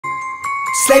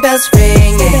Sleigh bells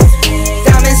ringing,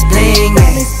 diamonds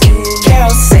blinging,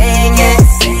 carols singing,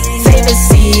 favorite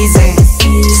season.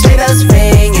 Sleigh bells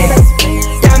ringing,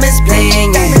 diamonds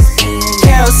blinging,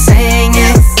 carols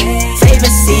singing,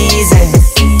 favorite season.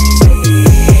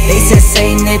 They said,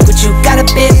 say Nick, what you got up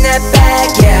in that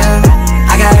bag, yeah.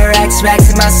 I got racks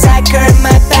in my sack or in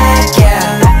my bag,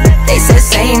 yeah. They said,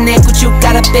 say Nick, what you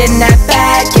got up in that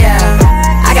bag, yeah.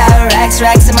 I got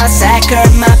racks in my sack or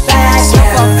in my bag, yeah.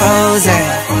 I'm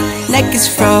frozen, neck is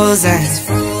frozen.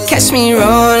 Catch me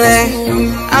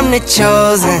rolling, I'm the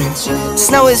chosen.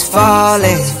 Snow is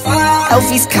falling,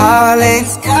 Elfie's calling.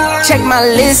 Check my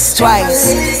list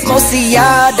twice, most of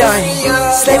y'all done.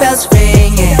 Sleigh bells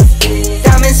ringing,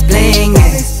 diamonds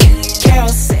blinging,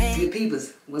 carols singing. Good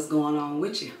peoples, what's going on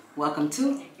with you? Welcome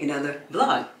to another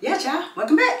vlog. Yeah, child,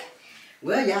 welcome back.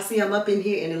 Well, y'all see I'm up in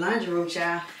here in the laundry room,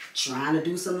 child, trying to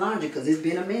do some laundry because it's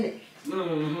been a minute.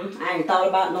 I ain't thought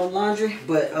about no laundry,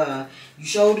 but you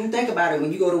sure do think about it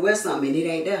when you go to wear something and it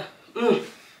ain't there.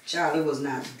 Child, it was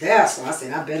not there, so I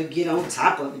said I better get on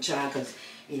top of it, child, because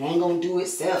it ain't gonna do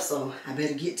itself, so I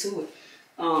better get to it.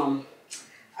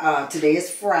 Today is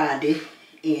Friday,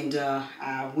 and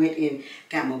I went and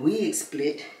got my wig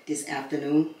split this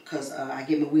afternoon because I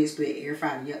get my wig split every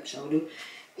Friday. Yep, sure do.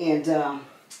 And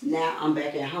now I'm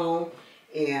back at home,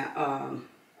 and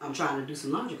I'm trying to do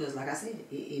some laundry because, like I said,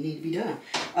 it needs to be done.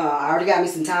 I already got me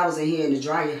some towels in here in the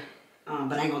dryer,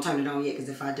 but I ain't going to turn it on yet because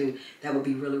if I do, that would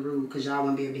be really rude because y'all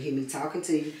won't be able to hear me talking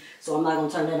to you. So I'm not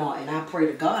going to turn that on. And I pray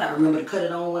to God I remember to cut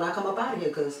it on when I come up out of here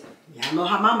because y'all know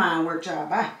how my mind works, y'all.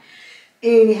 Bye.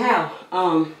 Anyhow,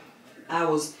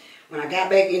 when I got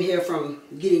back in here from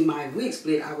getting my wig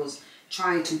split, I was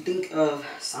trying to think of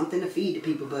something to feed the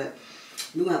people, but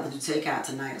we're going to have to do takeout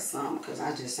tonight or something because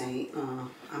I just ain't,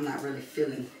 I'm not really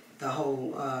feeling the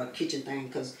whole kitchen thing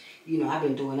because, you know, I've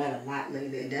been doing that a lot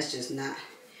lately and that's just not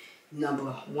number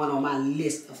one on my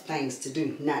list of things to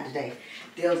do. Not today.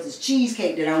 There was this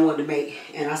cheesecake that I wanted to make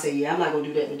and I said, yeah, I'm not going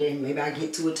to do that today. Maybe I'll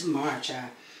get to it tomorrow, child.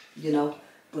 You know,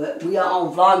 but we are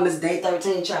on Vlogmas day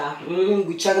 13, child.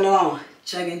 We chugging along.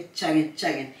 Chugging.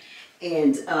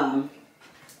 And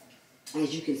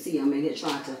as you can see, I'm in here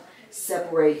trying to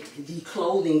separate the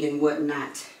clothing and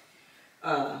whatnot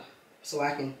so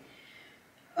I can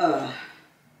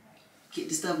get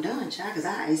the stuff done, child,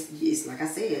 because it's like I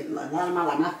said, a lot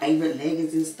of my favorite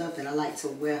leggings and stuff that I like to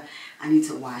wear, I need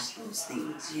to wash those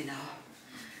things, you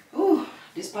know. Ooh,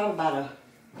 this probably about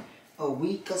a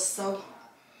week or so.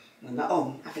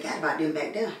 Oh, I forgot about them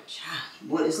back there. Child,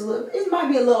 boy, it might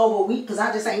be a little over a week because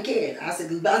I just ain't cared. I said,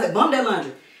 bump that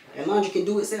laundry. That laundry can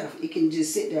do itself. It can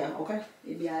just sit there, okay?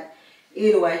 It'll be all right.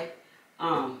 Anyway,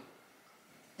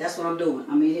 that's what I'm doing.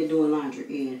 I'm in here doing laundry,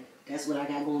 and that's what I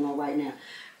got going on right now.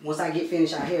 Once I get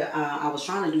finished out here, I was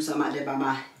trying to do something out there by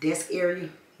my desk area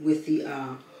with the,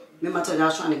 remember I told you I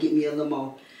was trying to get me a little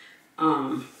more,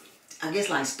 I guess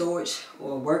like storage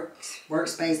or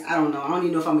workspace. I don't know. I don't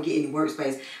even know if I'm going to get any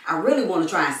workspace. I really want to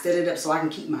try and set it up so I can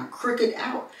keep my Cricut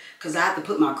out because I have to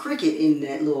put my Cricut in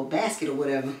that little basket or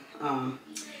whatever.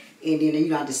 And then, you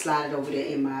know, I just slide it over there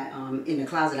in my, in the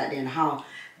closet out there in the hall.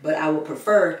 But I would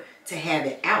prefer to have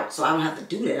it out so I don't have to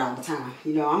do that all the time.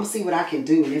 You know, I'm going to see what I can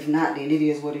do. And if not, then it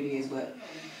is what it is. But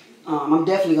I'm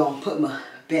definitely going to put my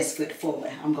best foot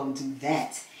forward. I'm going to do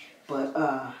that. But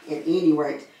at any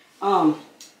rate, one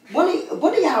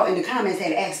of y'all in the comments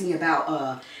had asked me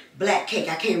about black cake.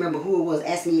 I can't remember who it was.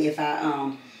 Asked me if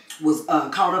I was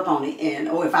caught up on it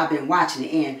or if I've been watching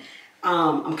it. And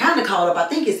I'm kind of caught up. I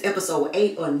think it's episode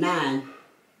 8 or 9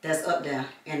 that's up there.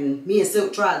 And me and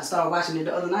Silk tried to start watching it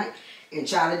the other night. And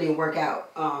Charlie didn't work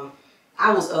out.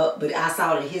 I was up, but I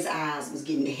saw that his eyes was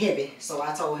getting heavy. So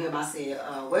I told him, I said,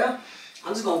 well,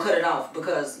 I'm just going to cut it off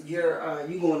because you're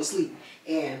going to sleep.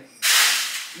 And,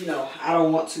 you know, I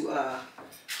don't want to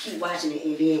keep watching it.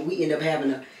 And then we end up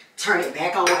having to turn it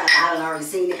back on. I had already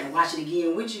seen it and watch it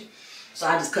again with you. So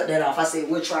I just cut that off. I said,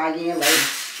 we'll try again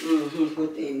later.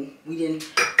 And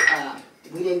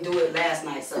we didn't do it last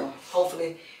night, so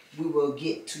hopefully we will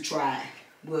get to try it.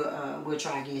 We'll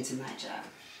try again tonight, child.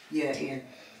 Yeah, and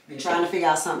been trying to figure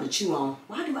out something to chew on.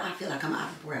 Why do I feel like I'm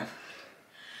out of breath?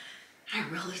 I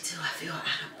really do. I feel out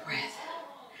of breath,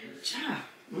 child.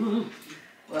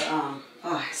 But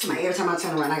oh, every time I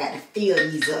turn around, I got to fill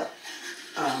these up.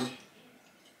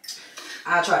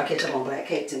 I'll try to catch up on black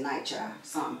cake tonight, child.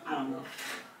 Something, I don't know.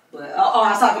 But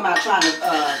I was talking about trying to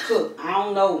cook. I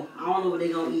don't know what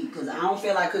they're gonna eat because I don't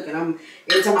feel like cooking.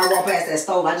 Every time I walk past that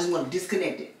stove, I just want to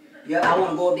disconnect it. Yep, I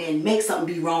want to go up there and make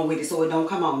something be wrong with it so it don't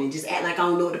come on and just act like I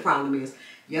don't know what the problem is.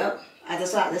 Yep,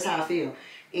 that's how I feel.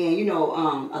 And you know,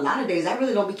 a lot of days I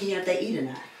really don't be caring if they eat or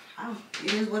not.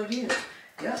 It is what it is.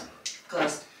 Yep.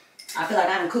 Because I feel like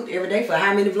I done cooked every day for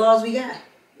how many vlogs we got?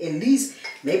 At least,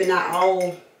 maybe not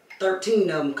all 13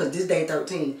 of them, because this day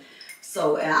 13.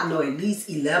 So I know at least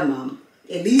 11 of them.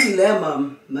 At least 11 of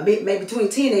them. Maybe between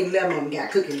 10 and 11 of them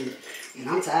got cooking with it. And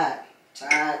I'm tired.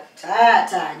 Tired.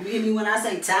 You hear me when I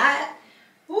say tired?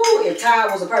 Ooh, if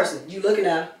tired was a person, you looking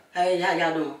at, hey, how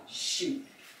y'all doing? Shoot.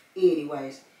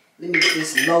 Anyways, let me get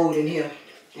this load in here.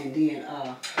 And then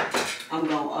I'm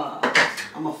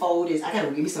gonna fold this. I gotta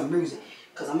give me some music.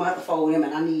 Cause I'm gonna have to fold them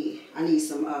and I need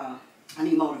some I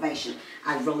need motivation.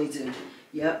 I really do.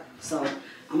 Yep. So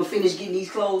I'm gonna finish getting these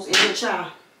clothes in here,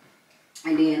 child.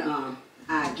 And then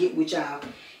I'll get with y'all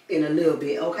in a little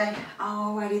bit, okay?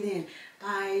 Alrighty then.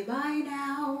 Bye bye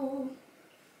now.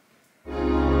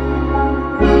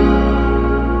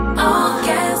 All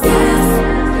gas.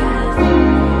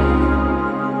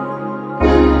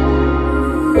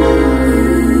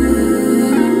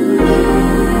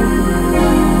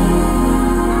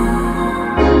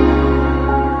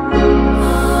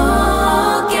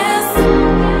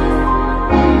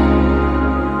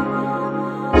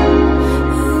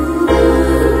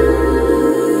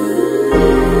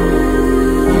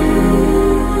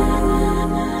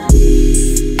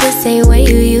 Same way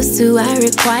you used to, I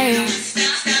require.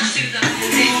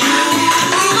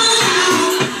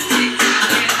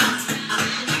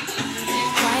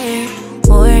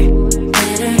 More,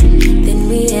 better than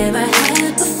we ever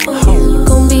had before.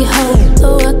 Gonna be whole,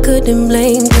 though I couldn't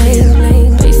blame.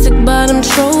 Basic bottom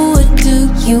troll, what do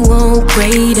you want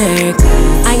greater?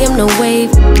 I am no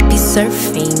wave, be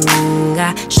surfing.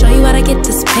 I show you how to get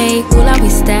this pay, will I be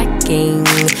stacking?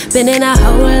 Been in a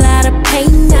whole lot of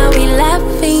pain, now we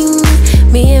laughing.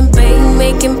 Me and Bang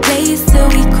making plays till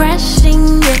we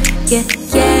crashing. Yeah.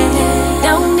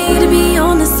 Don't need to be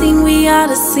on the scene, we are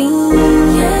the scene.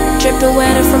 Dripping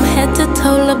wetter from head to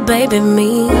toe, la baby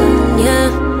me.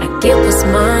 Yeah, I get what's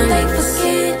mine.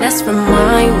 Let's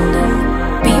remind them,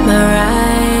 be my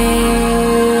ride.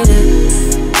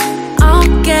 All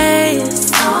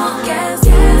gas.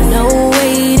 No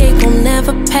way they gon'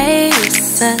 never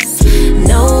pace us.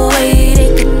 No way they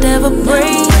could ever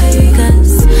break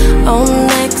us. On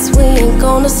next, we ain't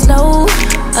gonna slow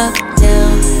up now.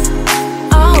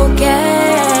 All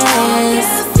gas.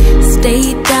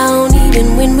 Stay down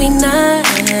even when we not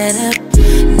up.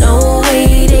 No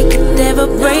way they could ever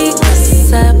break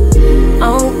us up.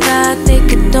 Oh God, they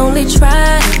could only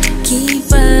try to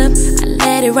keep up. I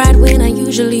let it ride when I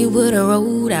usually would've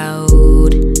rolled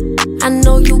out. I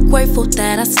know you grateful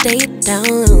that I stayed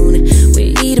down.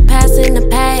 We either pass in the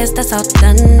past, that's all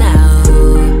done now.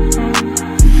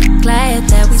 Glad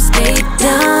that we stayed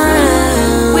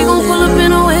down. We gon' pull up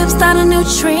in a whip, start a new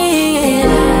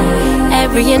trend.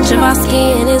 Every inch of our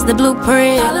skin is the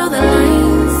blueprint. Follow the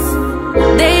lines.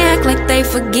 They act like they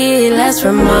forget, let's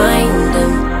remind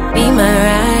them, be my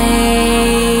ride.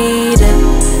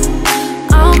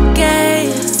 All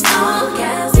gas.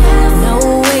 No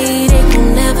way they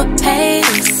gon' never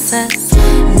pace us.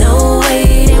 No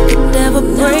way they could ever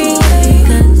break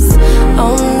us.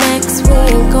 On next, we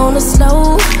ain't gonna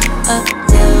slow up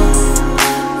now.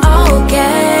 All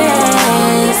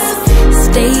gas.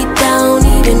 Stay down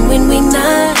even when we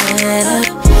not up.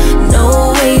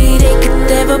 No way they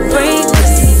could ever break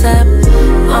us up.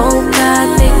 Oh God,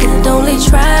 they could only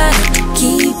try to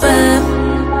keep up.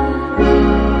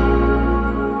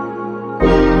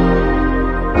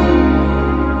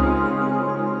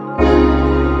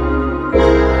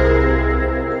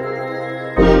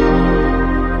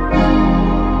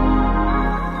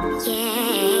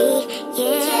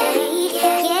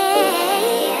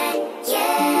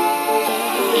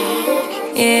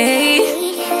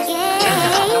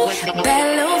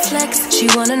 Bad little flex, she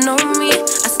wanna know me.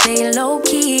 I stay low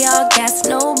key, all gas,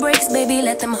 no brakes. Baby,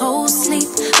 let them hoes sleep.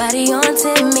 Body on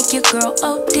 10, make your girl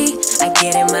OD. I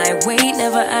get in my way,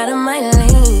 never out of my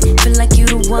lane. Feel like you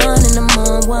the one and I'm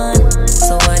on one.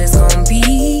 So what it's gonna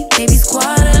be? Baby,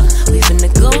 squad up, we finna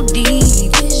go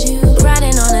deep.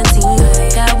 Riding on a team,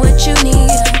 got what you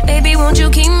need. Baby, won't you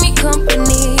keep me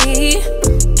company?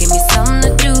 Give me something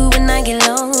to do when I get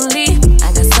lonely.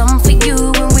 I got something for you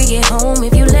when we get home.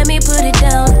 If you let me put it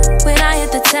down, when I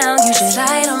hit the town, you should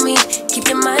slide on me. Keep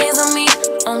your minds on me.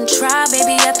 On try,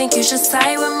 baby, I think you should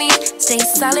side with me. Stay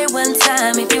solid one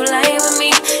time if you lie with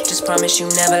me. Just promise you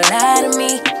never lie to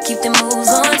me. Keep the moves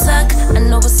on tuck, I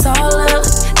know it's all up.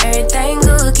 Everything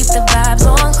good, keep the vibes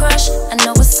on crush. I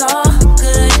know it's all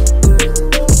good.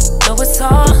 Know it's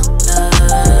all love.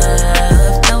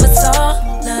 Know it's all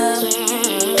love.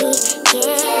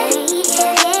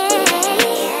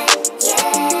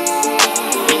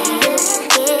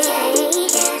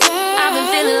 I've been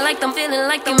feeling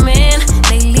like I'm man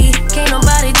lately. Can't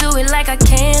nobody do it like I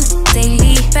can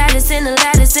daily. Baddest in the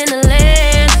lattice in the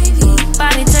land.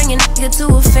 Body turn your nigga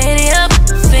to a fanny up,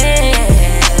 fanny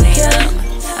up.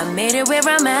 I made it where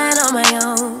I'm at on my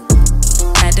own.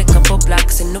 Had a couple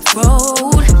blocks in the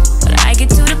road, but I get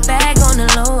to the bag on the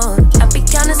loan. I be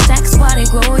counting stacks while they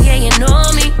grow, yeah, you know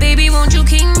me. Baby, won't you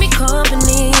keep me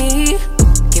company?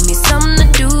 Give me something to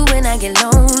do when I get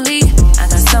lonely. I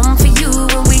got something for you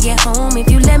when we get home. If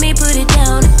you let me put it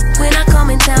down, when I come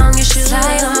in town, you should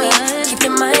slide on me. Keep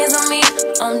your minds on me.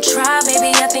 On try,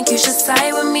 baby, I think you should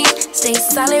side with me. Stay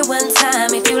solid one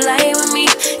time if you lie with me.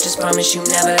 Just promise you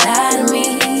never lie to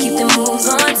me. Keep the moves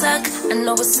on tuck, I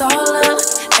know it's all love.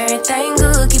 Everything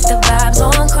good, keep the vibes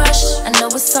on crush. I know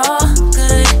it's all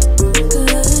good,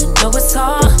 good. Know it's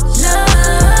all love.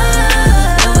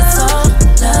 Know it's all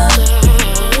love.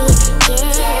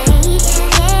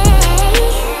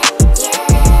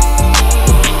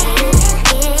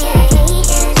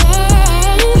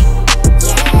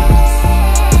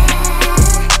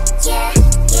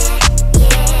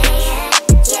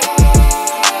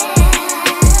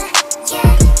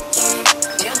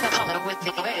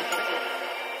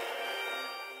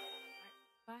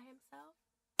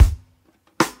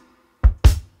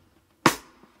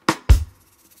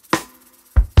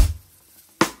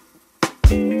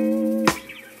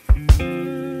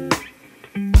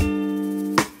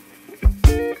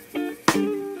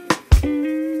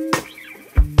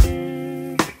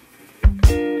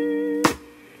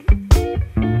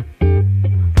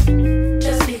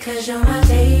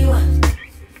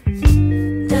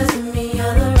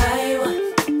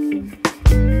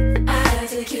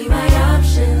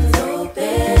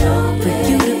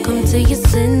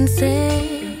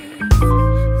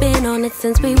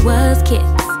 Since we was kids,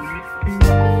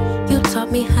 you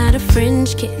taught me how to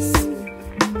French kiss.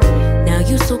 Now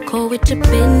you so cold with your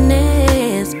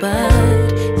business,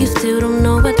 but you still don't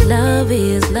know what love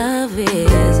is. Love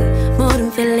is more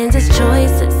than feelings, it's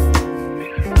choices.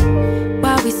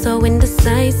 Why we so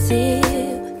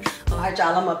indecisive? Alright,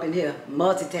 y'all, I'm up in here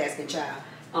multitasking, child.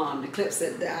 The clips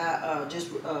that I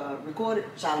just recorded,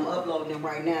 child, I'm uploading them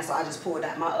right now. So I just pulled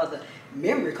out my other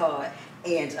memory card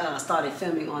and started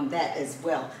filming on that as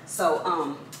well. So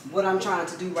what I'm trying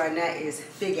to do right now is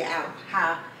figure out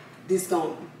how this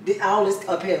all this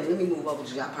up here, let me move over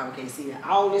because y'all probably can't see it.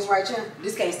 All this right here,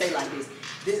 this can't stay like this.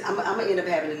 I'm gonna end up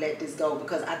having to let this go,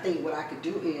 because I think what I could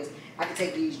do is I could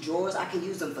take these drawers, I can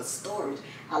use them for storage.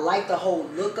 I like the whole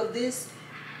look of this,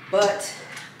 but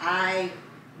I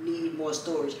need more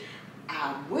storage.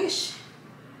 I wish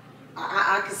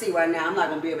I can see right now I'm not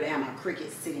gonna be able to have my Cricut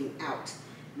sitting out.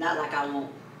 Not like I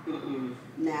want.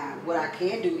 Now, what I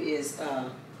can do is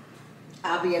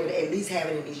I'll be able to at least have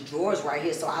it in these drawers right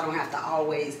here, so I don't have to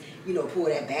always, you know, pull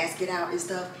that basket out and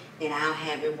stuff. And I'll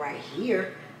have it right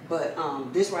here. But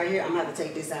this right here, I'm gonna have to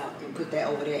take this out and put that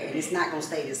over there, and it's not gonna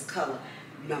stay this color.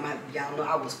 You know, y'all know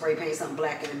I will spray paint something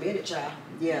black in a minute, child.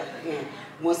 Yeah, and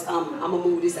once I'm gonna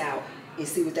move this out and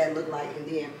see what that look like, and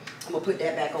then I'm gonna put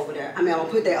that back over there. I mean, I'm gonna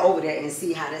put that over there and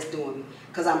see how that's doing,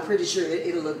 because I'm pretty sure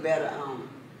it'll look better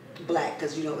black,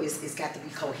 because you know it's got to be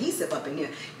cohesive up in here.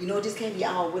 You know, it just can't be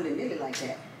all willy-nilly like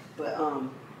that. But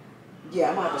yeah,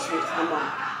 I'm gonna have to switch. I'm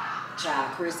gonna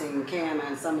child Chris and Cam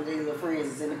and some of their little friends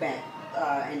is in the back,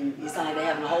 and it sounds like they're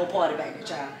having a whole party back there,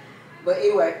 child. But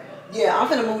anyway, yeah, I'm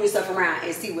finna move this stuff around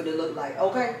and see what it look like,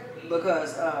 okay?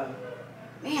 Because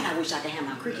man, I wish I could have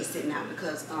my Cricut sitting out,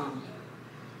 because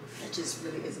that just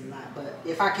really is a lot. But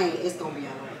if I can't, it's gonna be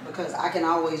alright, because I can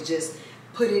always just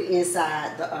put it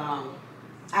inside the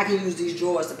I can use these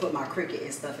drawers to put my Cricut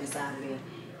and stuff inside of there.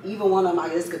 Even one of my,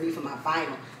 this could be for my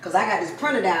vinyl, because I got this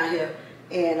printer down here,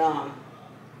 and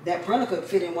that printer could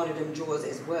fit in one of them drawers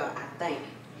as well, I think.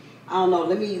 I don't know.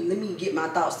 Let me get my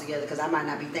thoughts together, because I might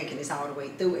not be thinking this all the way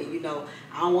through. And you know,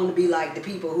 I don't want to be like the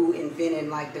people who invented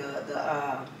like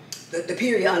the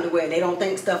period underwear. They don't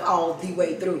think stuff all the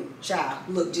way through. Child,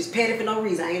 look, just petty for no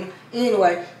reason. Ain't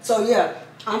anyway, so yeah,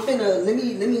 I'm finna let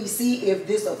me see if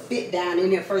this will fit down in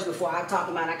there first before I talk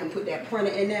about it. I can put that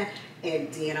printer in there,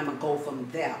 and then I'm gonna go from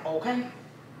there. Okay.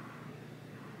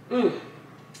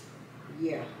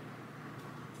 Yeah.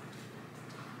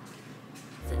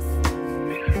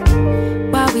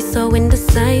 Why we so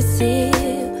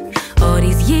indecisive? All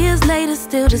these years later,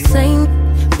 still the same.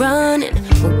 Running,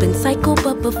 open cycle,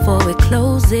 but before it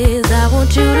closes, I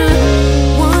want you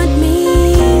to want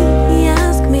me,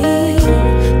 ask me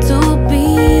to be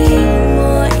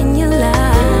more in your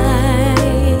life.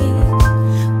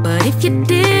 But if you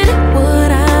did,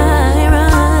 would I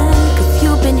run? 'Cause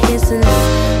you've been here since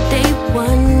day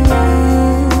one.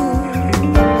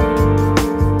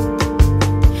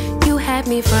 You had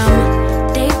me from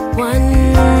from day one.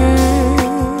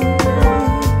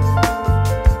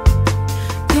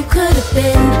 You could have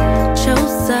been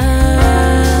chosen.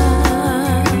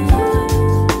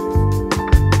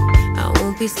 I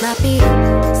won't be sloppy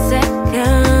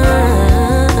seconds.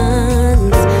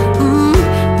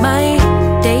 My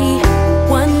day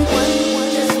one.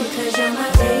 Just because you're my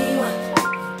day one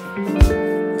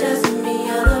doesn't mean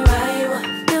you're the right one.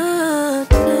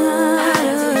 I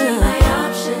have to keep my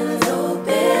options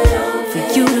open. For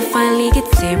you to finally get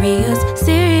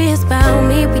serious about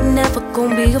me, we never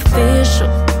gon' be official.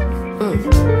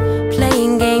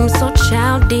 Playing games so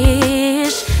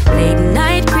childish, late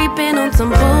night creeping on some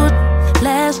bull.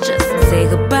 Let's just say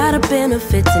goodbye to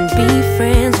benefits and be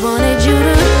friends. Wanted you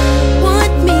to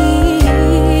want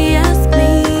me, ask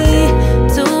me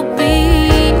to be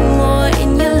more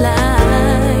in your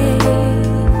life.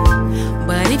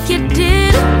 But if you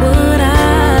did, would I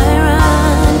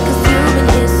run? 'Cause you've been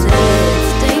here since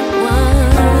day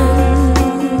one.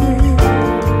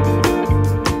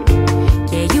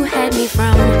 Yeah, you had me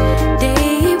from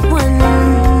day one.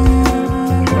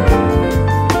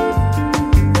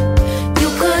 You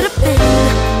could have been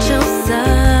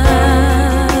chosen.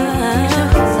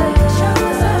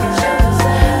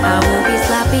 I won't be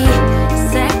sloppy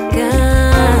seconds.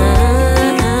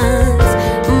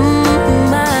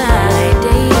 My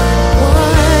day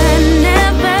one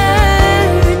never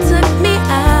took me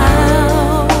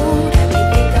out.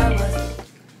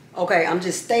 Okay, I'm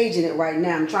just staging it right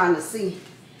now. I'm trying to see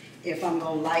if I'm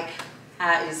gonna like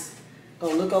how it's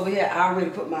gonna look over here. I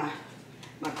already put my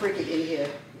Cricut in here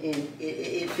and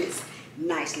it fits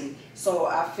nicely. So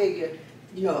I figured,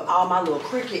 you know, all my little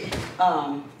Cricut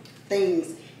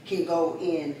things can go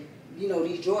in, you know,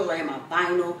 these drawers right here, my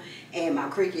vinyl and my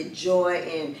Cricut Joy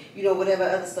and, you know, whatever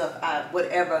other stuff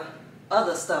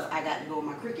I got to go in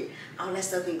my Cricut. All that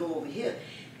stuff can go over here.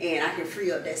 And I can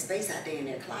free up that space out there in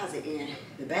that closet. And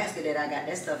the basket that I got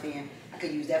that stuff in, I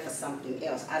could use that for something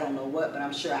else. I don't know what, but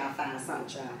I'm sure I'll find something,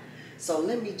 child. So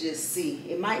let me just see.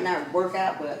 It might not work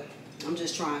out, but I'm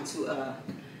just trying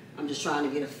to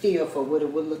get a feel for what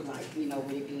it would look like, you know,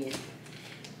 with it being,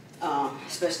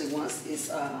 especially once it's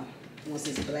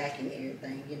black and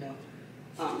everything, you know.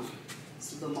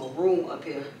 It's a little more room up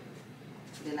here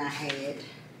than I had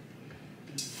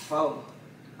before.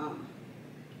 I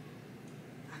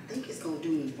think it's gonna do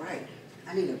me right.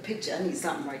 I need a picture. I need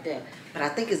something right there. But I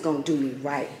think it's gonna do me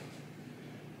right.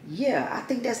 Yeah, I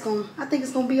think it's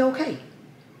gonna be okay.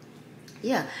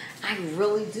 Yeah, I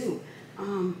really do.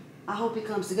 I hope it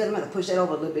comes together. I'm gonna have to push that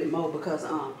over a little bit more because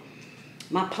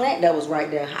my plant that was right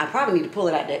there, I probably need to pull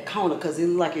it out that corner because it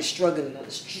looked like it's struggling.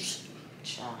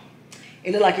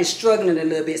 It looked like it's struggling a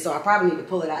little bit, so I probably need to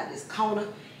pull it out this corner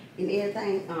and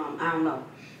everything. I don't know.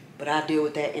 But I'll deal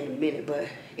with that in a minute.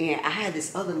 And I had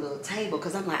this other little table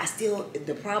because I'm like,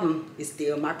 the problem is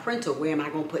still my printer. Where am I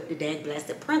going to put the dang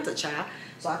blasted printer, child?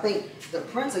 So I think the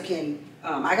printer can,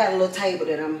 I got a little table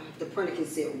that the printer can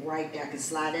sit right there. I can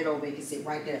slide it over, it can sit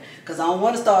right there. Because I don't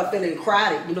want to start feeling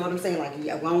crowded, you know what I'm saying? Like,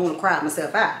 I don't want to crowd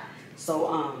myself out.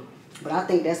 So, but I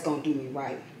think that's going to do me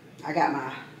right. I got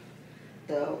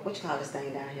what you call this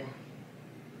thing down here?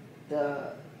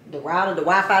 The router, the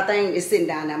Wi-Fi thing is sitting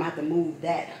down there. I'm going to have to move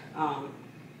that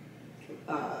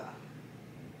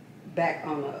back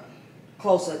on the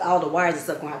closer. All the wires and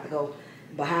stuff going to have to go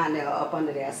behind there or up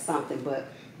under there or something. But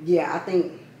yeah, I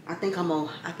think I'm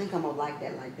gonna like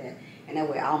that, and that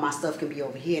way all my stuff can be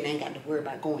over here and I ain't got to worry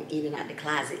about going in and out the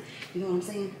closet. You know what I'm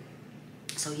saying?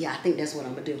 So yeah, I think that's what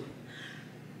I'm gonna do.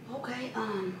 Okay,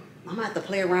 I'm gonna have to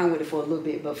play around with it for a little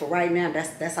bit, but for right now,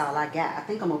 that's all I got. I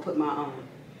think I'm gonna put my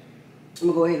I'm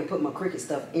gonna go ahead and put my Cricut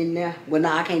stuff in there. Well, no,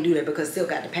 I can't do that because I still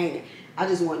got to paint it. I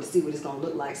just wanted to see what it's gonna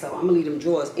look like, so I'm gonna leave them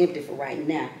drawers empty for right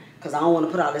now because I don't want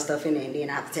to put all this stuff in there and then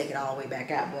I have to take it all the way back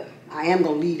out. But I am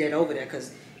gonna leave that over there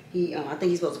because I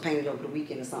think he's supposed to paint it over the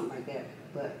weekend or something like that.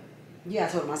 But yeah, I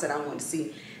told him, I said I wanted to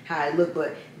see how it looked.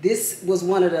 But this was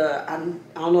one of the, I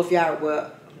don't know if y'all,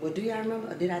 well, do y'all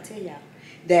remember? Or did I tell y'all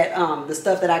that the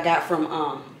stuff that I got from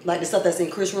like the stuff that's in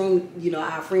Chris' room? You know,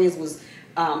 our friends was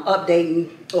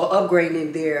updating or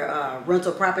upgrading their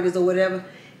rental properties or whatever,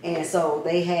 and so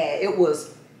they had, it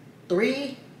was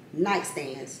 3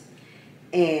 nightstands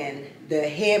and the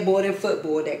headboard and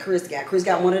footboard that Chris got. Chris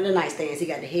got one of the nightstands. He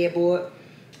got the headboard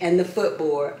and the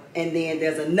footboard, and then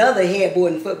there's another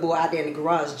headboard and footboard out there in the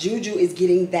garage. Juju is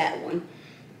getting that one,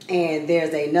 and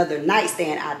there's another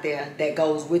nightstand out there that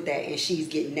goes with that, and she's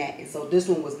getting that. And so this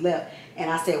one was left, and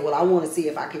I said, well, I want to see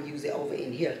if I can use it over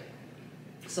in here.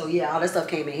 So yeah, all that stuff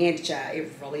came in handy, child.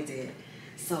 It really did.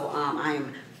 So I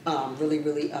am really,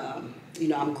 really, you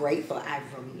know, I'm grateful. I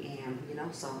really am, you know.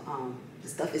 So the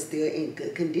stuff is still in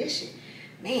good condition.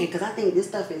 Man, because I think this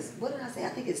stuff is, what did I say? I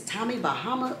think it's Tommy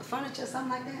Bahama furniture,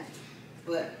 something like that.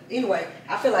 But anyway,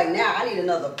 I feel like now I need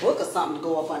another book or something to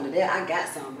go up under there. I got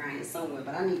some around here somewhere,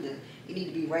 but it need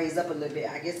to be raised up a little bit,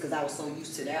 I guess, because I was so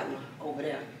used to that one over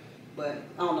there. But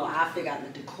I don't know, I'll figure out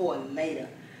the decor later.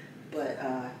 But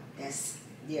that's,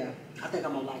 yeah, I think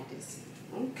I'm gonna like this.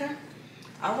 Okay.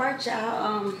 All right,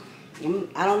 y'all.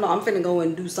 I don't know. I'm finna go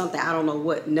and do something. I don't know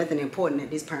what. Nothing important at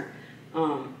this point.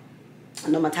 I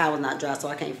know my towel's not dry, so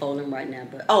I can't fold them right now.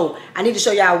 But oh, I need to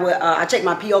show y'all what I checked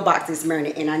my P.O. box this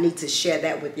morning, and I need to share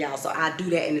that with y'all. So I'll do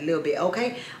that in a little bit.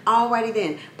 Okay. Alrighty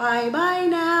then. Bye bye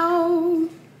now.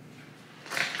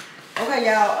 Okay,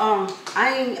 y'all.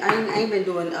 I ain't been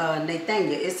doing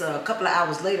Nathaniel. It's a couple of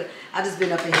hours later. I just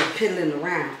been up in here piddling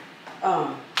around.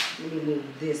 Let me move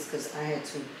this because I had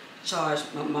to charge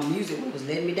my music was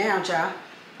letting me down, child.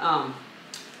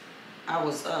 I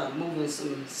was moving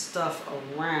some stuff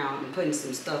around and putting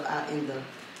some stuff out in the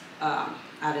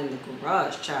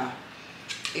garage, child.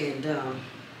 And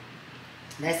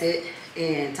that's it.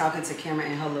 And talking to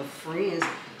Cameron and her little friends,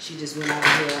 she just went out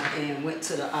here and went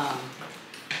to the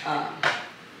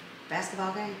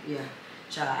basketball game. Yeah,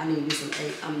 child. I need this some.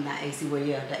 I'm not AC. Well,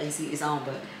 yeah, the AC is on,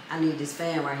 but I need this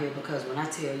fan right here because when I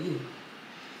tell you,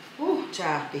 whoo,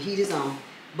 child, the heat is on.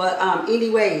 But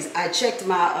anyways, I checked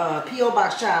my P.O.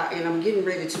 box, child, and I'm getting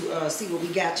ready to see what we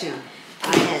got here.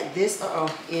 I had this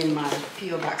in my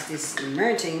P.O. box this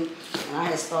morning, and I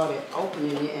had started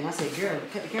opening it, and I said, girl,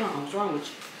 cut the camera on. What's wrong with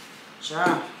you?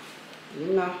 Child, you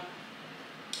know.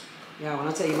 Yeah, when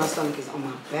I tell you my stomach is on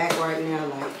my back right now,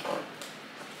 like,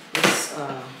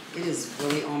 it is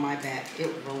really on my back.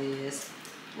 It really is.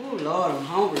 Oh Lord, I'm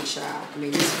hungry, child. I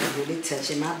mean, this is really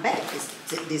touching my back.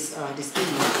 This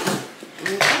evening.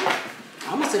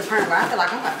 Almost to the point where I feel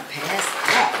like I'm about to pass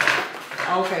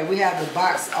out. Okay, we have the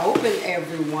box open,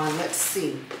 everyone. Let's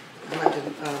see. I like to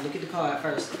look at the card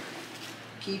first.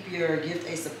 Keep your gift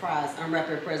a surprise. Unwrap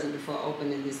your present before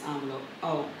opening this envelope.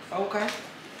 Oh, okay.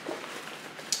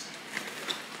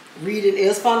 Reading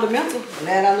is fundamental.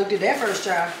 Glad I looked at that first,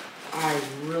 child. I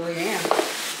really am.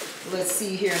 Let's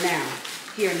see here now.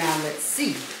 Here now, let's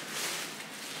see.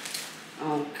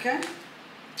 Okay.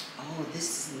 Oh,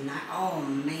 this is not, oh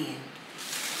man.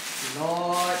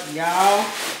 Lord, y'all.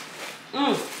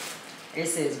 It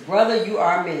says, brother, you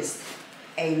are missed.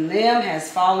 A limb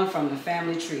has fallen from the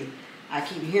family tree. I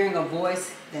keep hearing a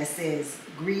voice that says,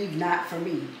 grieve not for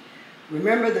me.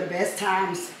 Remember the best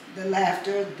times, the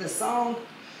laughter, the song,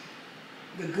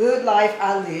 the good life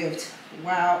I lived.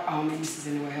 Wow. Oh man, this is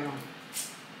in the way. Hold on.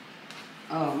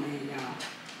 Oh man, y'all.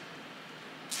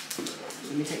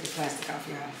 Let me take the plastic off,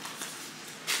 y'all.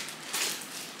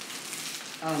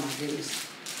 Oh my goodness.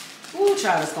 Ooh,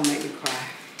 child, it's gonna make me cry.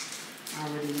 I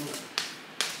already know it.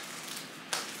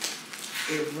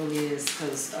 It really is,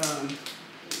 because,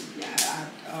 yeah,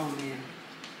 oh man.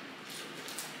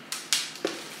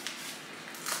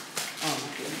 Oh my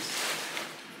goodness.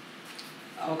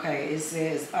 Okay, it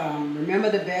says, remember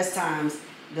the best times,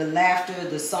 the laughter,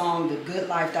 the song, the good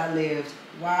life I lived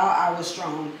while I was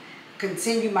strong.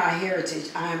 Continue my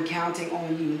heritage. I am counting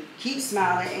on you. Keep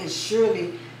smiling and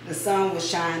surely the sun will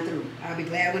shine through. I'll be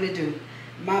glad when it do.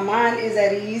 My mind is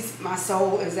at ease. My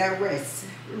soul is at rest.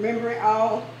 Remembering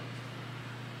all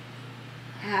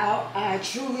how I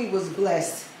truly was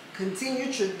blessed.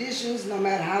 Continue traditions no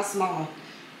matter how small.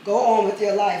 Go on with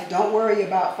your life. Don't worry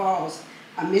about falls.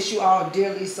 I miss you all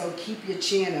dearly, so keep your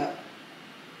chin up.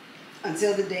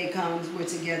 Until the day comes, we're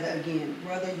together again.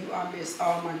 Brother, you are missed.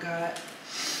 Oh my God.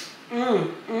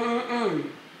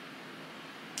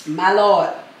 My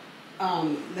Lord.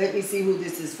 Let me see who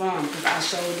this is from, because I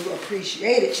sure do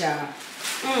appreciate it, child.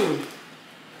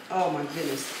 Oh my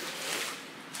goodness.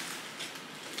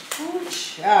 Oh,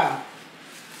 child.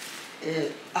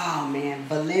 Oh man,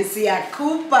 Valencia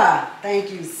Cooper.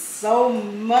 Thank you so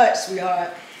much,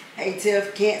 sweetheart. Hey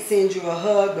Tiff, can't send you a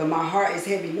hug, but my heart is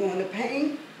heavy knowing the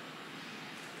pain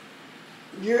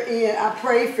you're in. I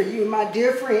pray for you, my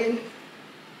dear friend.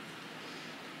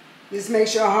 This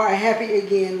makes your heart happy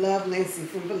again. Love, Lindsay,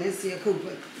 from Valencia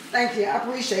Cooper. Thank you. I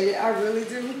appreciate it. I really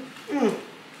do.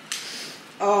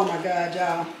 Oh, my God,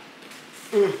 y'all.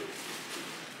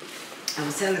 I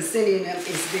was telling Cindy and them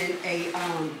it's been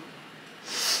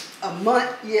a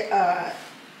month. Yeah,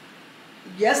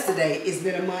 yesterday, it's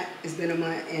been a month. It's been a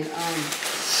month. And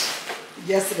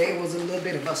yesterday, it was a little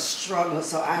bit of a struggle.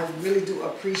 So I really do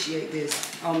appreciate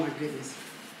this. Oh, my goodness.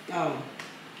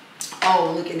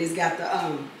 Oh, look, and it's got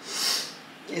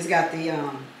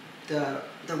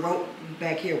the rope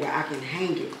back here where I can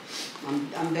hang it.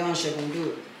 I'm done sure gonna do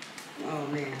it. Oh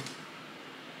man.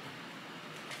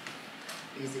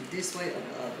 Is it this way or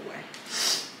the other way? I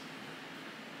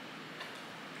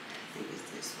think it's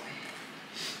this way.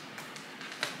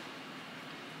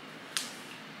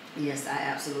 Yes, I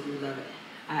absolutely love it.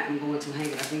 I am going to hang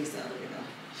it. I think it's the other way though.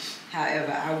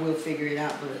 However, I will figure it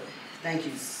out, but thank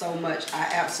you so much. I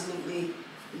absolutely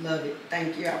love it.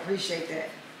 Thank you. I appreciate that.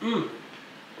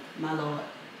 My Lord.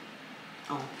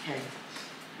 Okay.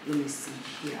 Let me see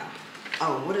here.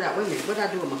 Oh, wait a minute. What did I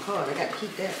do with my card? I got to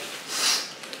keep that.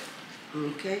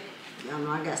 Okay. Y'all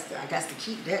know I got to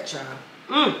keep that, child.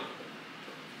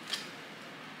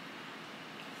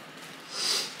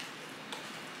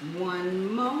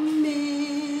 One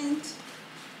moment.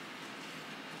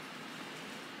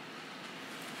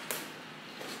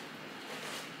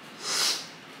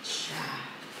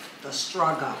 The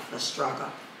struggle.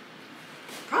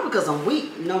 Probably because I'm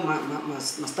weak. You know, my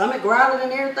stomach growling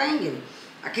and everything, and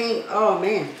I can't. Oh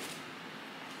man.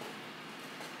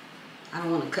 I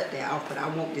don't want to cut that off, but I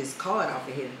want this card off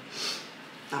of here.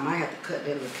 I might have to cut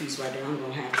that little piece right there. I'm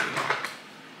gonna have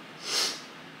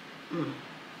to.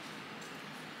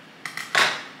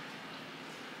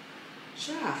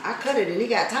 Sure, I cut it and it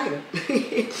got tighter.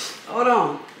 Hold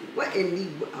on. What in the?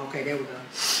 Okay, there we go.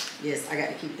 Yes, I got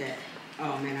to keep that.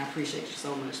 Oh man, I appreciate you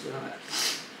so much, sweetheart.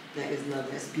 That is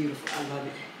lovely. That's beautiful. I love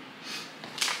it.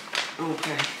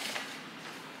 Okay.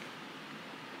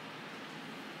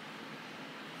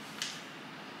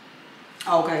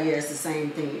 Okay, yeah, it's the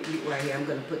same thing right here. I'm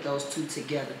gonna put those two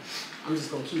together. I'm just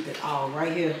gonna keep it all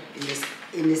right here in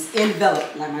this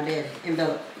envelope, like my daddy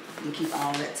envelope. I'm gonna keep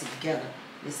all that together.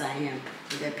 Yes, I am.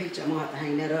 With that picture, I'm gonna have to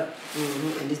hang that up.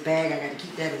 And this bag, I gotta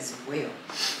keep that as well.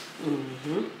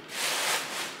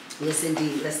 Yes,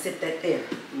 indeed. Let's sit that there.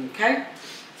 Okay.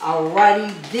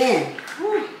 Alrighty then.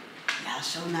 Y'all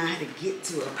sure know how to get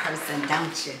to a person,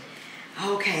 don't you?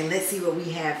 Okay, let's see what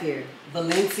we have here.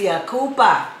 Valencia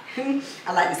Cooper. I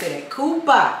like to say that.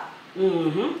 Cooper.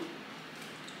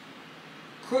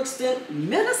 Crookston,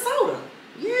 Minnesota.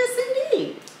 Yes,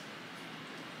 indeed.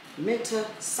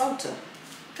 Minnesota.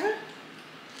 Okay.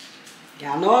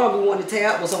 Y'all know I don't be wanting to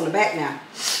tell what's on the back now.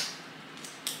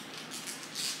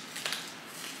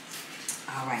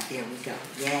 All right, there we go.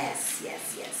 Yes.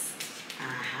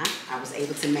 I was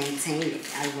able to maintain it.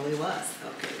 I really was.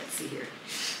 Okay, let's see here.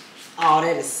 Oh,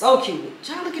 that is so cute.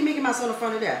 Child, look at Mickey Mouse on the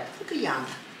front of that. Look at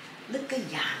yonder. Look at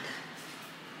yonder.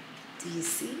 Do you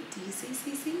see? Do you see?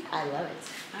 See? I love it.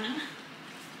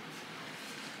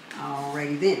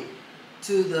 Alrighty then.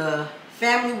 To the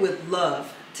family with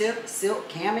love. Tip, Silk,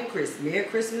 Cam, and Chris. Merry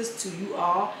Christmas to you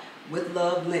all. With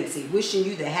love, Lindsay. Wishing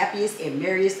you the happiest and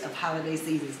merriest of holiday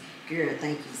seasons. Girl,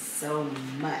 thank you so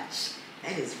much.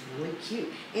 That is really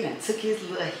cute. It done took his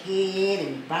little head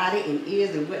and body and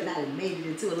ears and whatnot and made it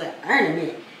into a little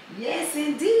ornament. Yes,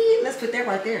 indeed. Let's put that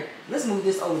right there. Let's move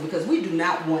this over because we do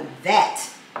not want that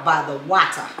by the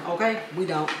water. Okay? We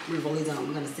don't. We really don't.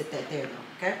 We're going to sit that there though.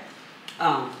 Okay?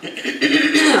 I'm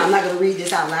not going to read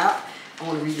this out loud. I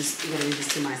want to read this. I'm going to read this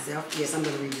to myself. Yes, I'm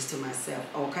going to read this to myself.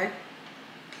 Okay?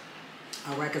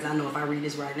 All right, because I know if I read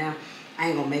this right now, I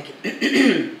ain't going to make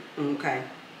it. Okay.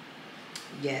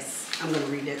 Yes, I'm going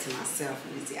to read that to myself.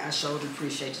 Let me see. I sure do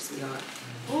appreciate you, sweetheart.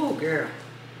 Oh, girl.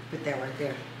 Put that right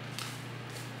there.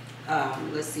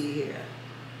 Let's see here.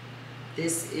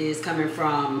 This is coming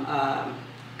from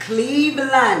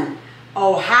Cleveland,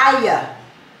 Ohio.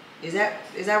 Is that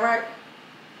right?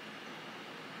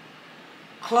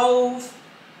 Clove,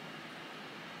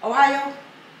 Ohio?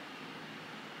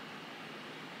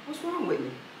 What's wrong with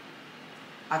me?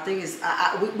 I think it's,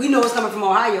 we know it's coming from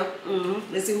Ohio.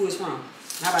 Let's see who it's from.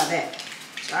 How about that?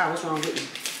 All right, what's wrong with me?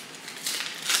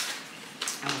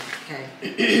 Okay.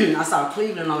 I saw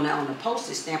Cleveland on that on the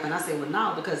postage stamp, and I said, well,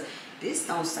 no, because this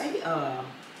don't say,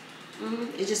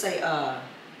 it just say,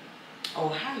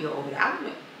 Ohio over there. I don't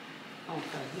know.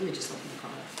 Okay, let me just open the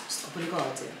card. Just open the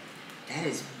card there. That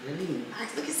is really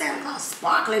nice. Look at Santa Claus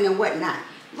sparkling and whatnot.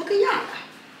 Look at y'all.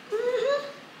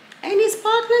 Ain't it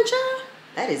sparkling, child?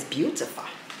 That is beautiful.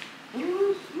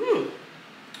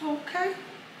 Okay.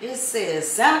 It says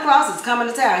Santa Claus is coming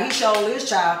to town. He showed his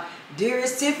child.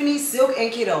 Dearest Tiffany, Silk,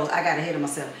 and Kiddos. I got ahead of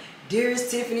myself. Dearest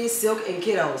Tiffany, Silk, and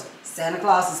Kiddos. Santa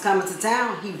Claus is coming to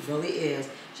town. He really is.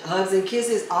 Hugs and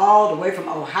kisses all the way from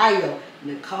Ohio.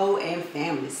 Nicole and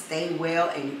family. Stay well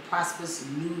and a prosperous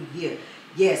new year.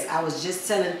 Yes, I was just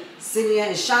telling Yesenia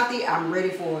and Shanti I'm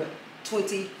ready for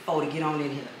 24 to get on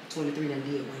in here. 23 done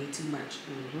did way too much.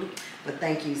 But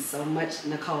thank you so much,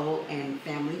 Nicole and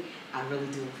family. I really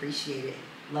do appreciate it.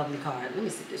 Lovely card. Let me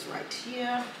sit this right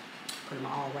here. Put them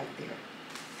all right there.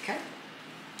 Okay.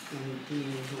 And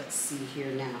then let's see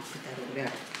here now. Put that over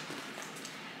there.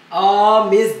 Oh,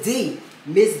 Miss D.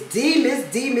 Miss D, Miss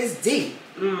D, Miss D.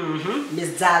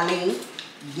 Miss Darlene.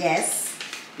 Yes.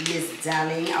 Miss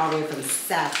Darlene, all the way from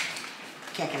South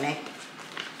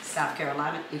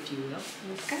Carolina, if you will.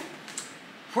 Okay.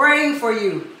 Praying for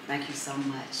you. Thank you so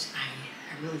much.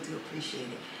 I really do appreciate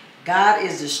it. God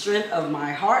is the strength of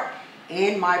my heart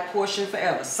and my portion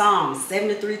forever. Psalm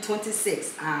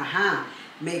 73:26.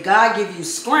 May God give you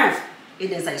strength. It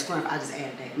didn't say strength, I just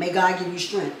added that. May God give you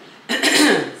strength.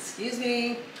 Excuse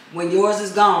me. When yours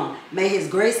is gone, may His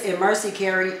grace and mercy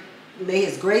carry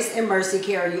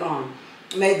you on.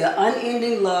 May the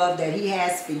unending love that He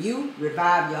has for you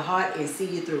revive your heart and see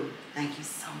you through. Thank you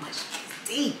so much, Miss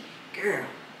D. Girl.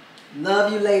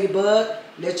 Love you, Ladybug.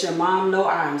 Let your mom know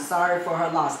I am sorry for her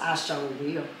loss. I sure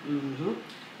will.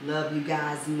 Love you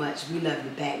guys much. We love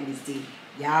you back, Miss D.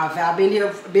 Y'all, if y'all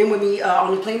been with me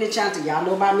on the Cleaning Channel, y'all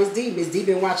know about Miss D. Miss D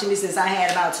been watching me since I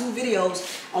had about 2 videos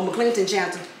on the Cleaning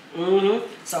Channel.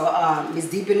 So Miss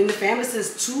D been in the family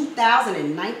since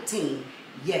 2019.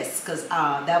 Yes, because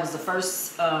that was the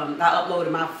first, I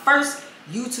uploaded my first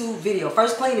YouTube video,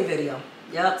 first cleaning video.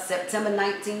 Yep, September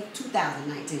 19th,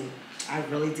 2019. I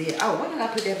really did. Oh, why did I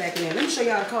put that back in there? Let me show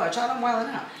y'all the card. Y'all don't wild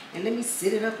it out. And let me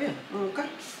sit it up here. Okay.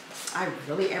 I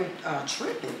really am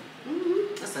tripping.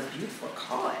 That's a beautiful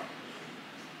card.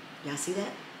 Y'all see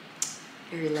that?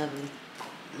 Very lovely.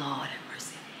 Lord have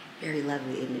mercy. Very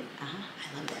lovely, isn't it? I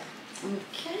love that.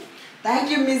 Okay. Thank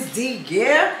you, Miss D.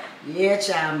 Yeah. Yeah,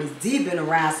 child. Miss D been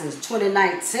around since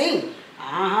 2019.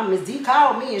 Miss D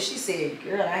called me and she said,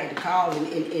 girl, I had to call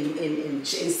and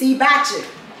see about you.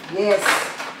 Yes.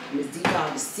 Miss D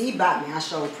called to see about me. I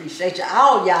sure appreciate you.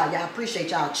 All y'all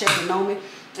appreciate y'all checking on me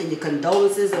and your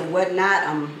condolences and whatnot.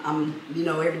 I'm you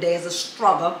know, every day is a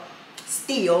struggle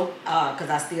still, because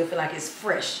I still feel like it's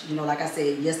fresh. You know, like I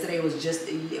said, yesterday was just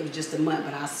a month,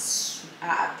 but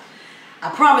I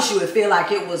promise you, it feel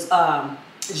like it was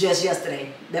just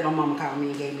yesterday that my mama called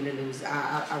me and gave me the news.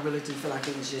 I really do feel like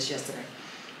it was just yesterday.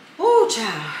 Ooh,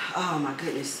 child. Oh my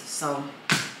goodness. So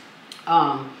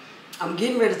I'm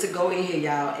getting ready to go in here,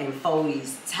 y'all, and fold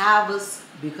these towels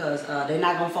because they're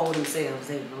not gonna fold themselves.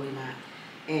 They're really not.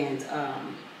 And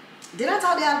did I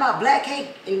talk to y'all about black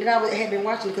cake? And that I had been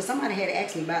watching, because somebody had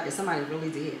asked me about this. Somebody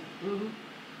really did.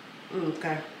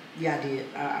 Okay. Yeah, I did.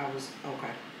 I was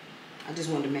okay. I just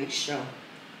wanted to make sure.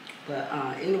 But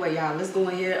anyway, y'all, let's go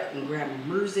in here and grab my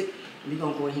music. We're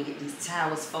gonna go ahead and get these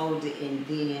towels folded, and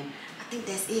then I think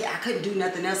that's it. I couldn't do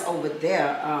nothing else over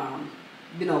there.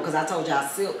 You know, because I told y'all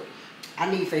Silk, I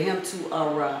need for him to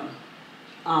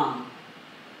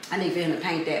I need for him to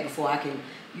paint that before I can,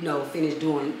 you know, finish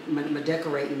doing my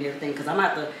decorating and everything. Because I'm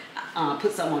about to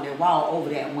put something on that wall over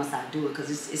that once I do it, because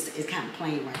it's kind of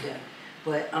plain right there.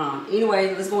 But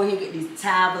anyway, let's go ahead and get these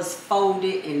towels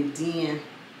folded, and then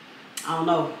I don't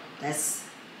know. That's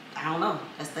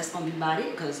gonna be about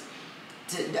it, because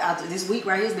this week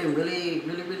right here has been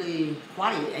really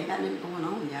quiet. Ain't got nothing going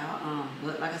on, y'all.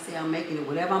 But like I said, I'm making it.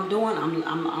 Whatever I'm doing,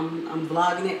 I'm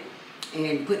vlogging it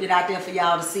and putting it out there for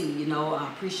y'all to see. You know,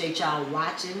 I appreciate y'all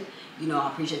watching. You know, I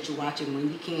appreciate you watching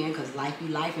when you can, because life be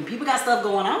life, and people got stuff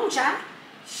going on, child.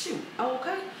 Shoot,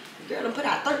 okay. The girl done put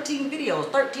out 13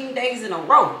 videos, 13 days in a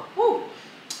row. Woo.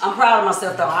 I'm proud of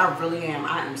myself, though. I really am.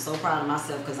 I am so proud of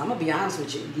myself, because I'm going to be honest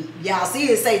with you. Y'all see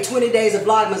it say 20 days of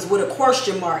Vlogmas with a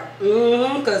question mark.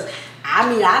 Because, I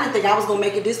mean, I didn't think I was going to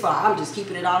make it this far. I'm just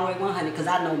keeping it all the way 100, because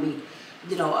I know me.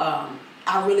 You know,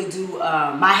 I really do,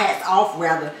 my hat's off,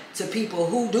 rather, to people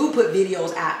who do put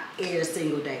videos out every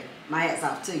single day. My hat's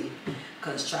off to you.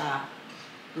 Because, child.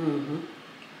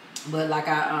 But like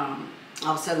I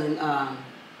was telling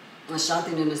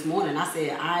Shanthi this morning, I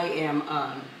said,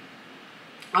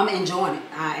 I'm enjoying it.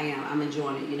 I'm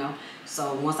enjoying it, you know.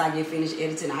 So once I get finished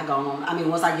editing, I go on. I mean,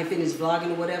 once I get finished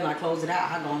vlogging or whatever, I close it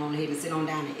out. I go on ahead and sit on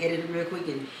down and edit it real quick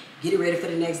and get it ready for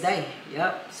the next day.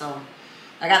 Yep. So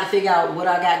I got to figure out what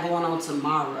I got going on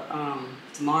tomorrow.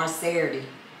 Tomorrow's Saturday.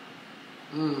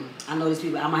 I know these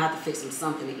people, I'm going to have to fix them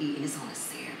something to eat, and it's on a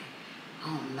Saturday. I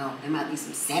don't know. There might be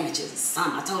some sandwiches or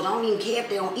something. I told you, I don't even care if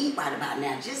they don't eat right about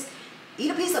now. Just eat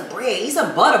a piece of bread. Eat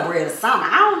some butter bread or something.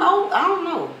 I don't know. I don't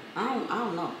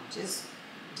know. Just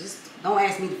don't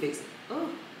ask me to fix it. Oh,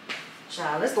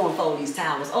 child, let's go and fold these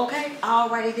towels, okay?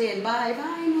 Alrighty then. Bye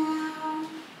now.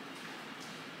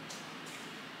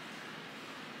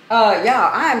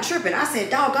 Y'all, I am tripping. I said,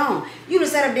 doggone, you done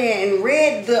sat up there and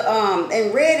read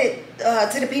it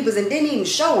to the peoples and didn't even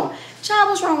show them. Child,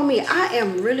 what's wrong with me? I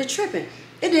am really tripping.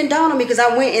 It didn't dawn on me, because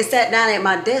I went and sat down at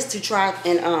my desk to try,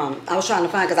 and I was trying to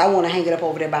find, because I want to hang it up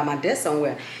over there by my desk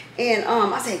somewhere. And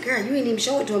I said, girl, you ain't even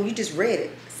show it to him. You just read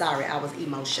it. Sorry, I was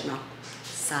emotional.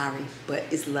 Sorry, but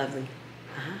it's lovely.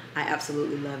 I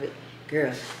absolutely love it.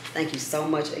 Girl, thank you so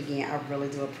much again. I really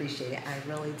do appreciate it. I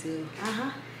really do.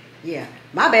 Yeah.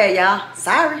 My bad, y'all.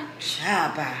 Sorry.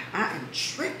 Shabba. I am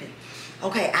tripping.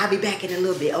 Okay, I'll be back in a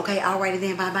little bit. Okay, alrighty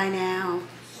then. Bye-bye now.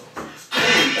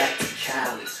 Going back to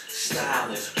Cali,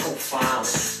 styling, profiling,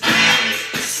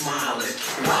 smiling,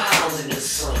 wild in the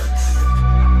sun.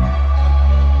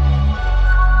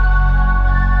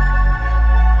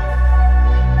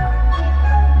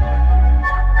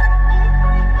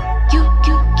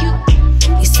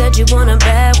 You said you want a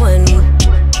bad one.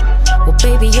 Well,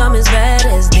 baby, I'm as bad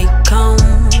as they come.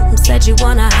 Said you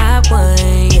want a hot one.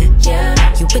 Yeah,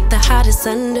 you with the hottest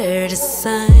under the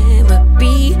sun. But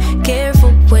be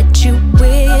careful what you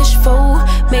wish for.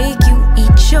 Make you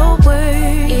eat your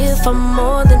words. If I'm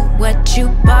more than what you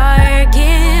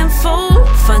bargain for.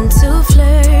 Fun to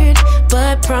flirt,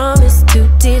 but promise to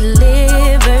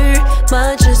deliver.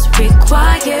 Much is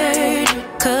required.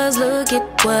 Cause look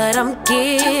at what I'm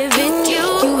giving you.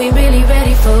 You ain't really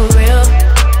ready for real.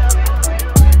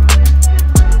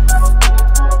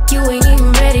 You ain't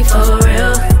even ready for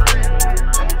real.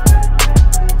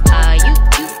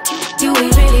 You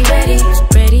ain't really ready.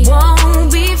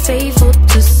 Won't be faithful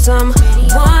to someone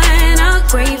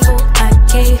ungrateful. I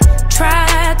can't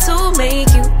try to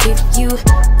make you if you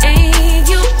ain't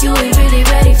you. You ain't really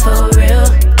ready for real.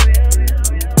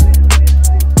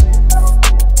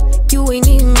 You ain't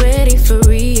even ready for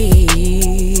real.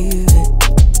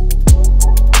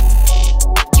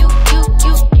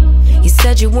 You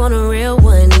said you want a real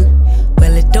one.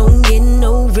 Well, it don't get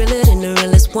no realer than the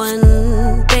realest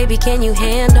one. Baby, can you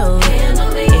handle it?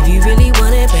 If you really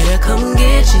want it, better come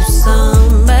get you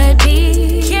some. But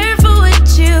be careful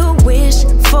what you wish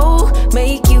for.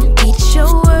 Make you eat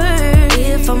your words.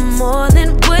 If I'm more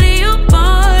than what you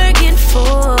bargained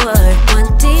for.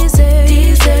 One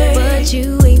dessert, but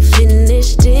you ain't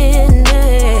finished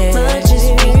dinner. Much is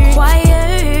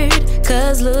required.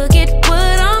 Cause look at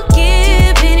what I'm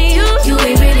giving you. You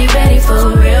ain't really ready for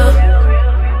real.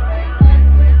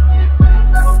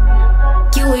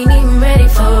 You ain't even ready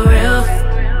for real.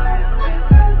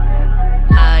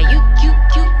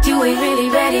 You ain't really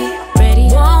ready.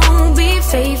 Won't be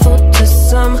faithful to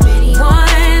someone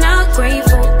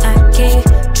ungrateful. I can't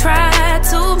try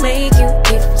to make you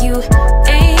if you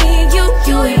ain't you.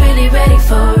 You ain't really ready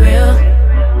for real.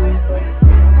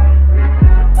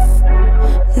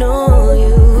 No,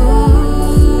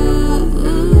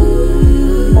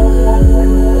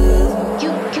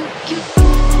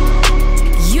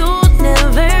 you'll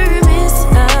never miss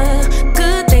a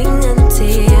good thing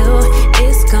until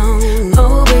it's gone.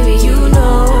 Oh baby, you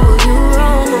know you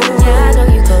wrong. Yeah, I know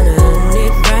you gonna own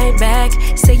it right back.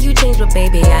 Say you changed, but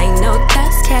baby, I know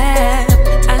that's cap.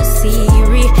 I see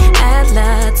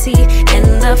reality,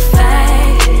 and the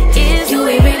fact is you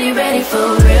ain't really ready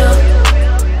for real.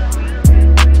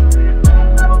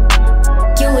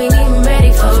 You ain't even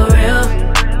ready for real.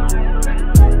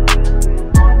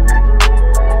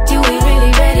 You ain't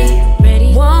really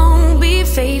ready. Won't be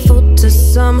faithful to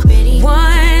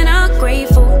someone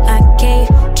ungrateful. I can't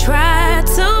try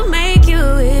to make you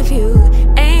if you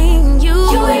ain't you.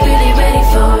 You ain't really ready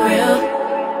for real.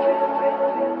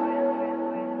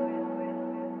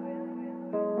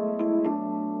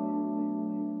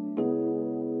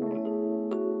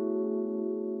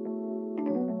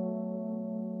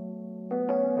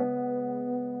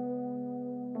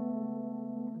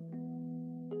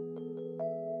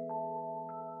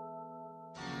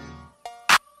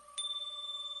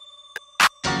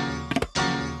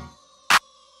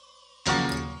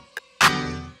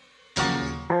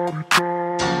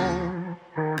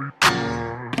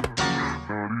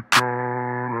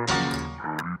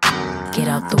 Get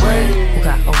out the way. Who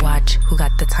got a watch? Who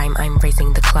got the time? I'm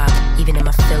raising the clock. Even in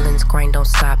my feelings, grind don't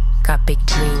stop. Got big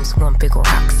dreams, want big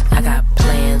rocks. I got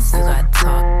plans, you got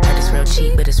talk. Heard it's real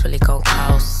cheap, but it's really gon'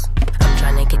 cost. I'm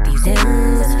trying to get these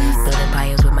ends, building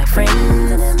empires with my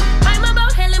friends. I'm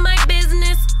about handling my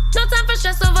business. No time for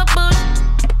stress over bush.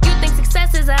 You think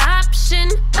success is an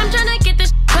option? I'm trying to get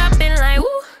this poppin' like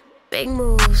woo. Big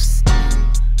moves,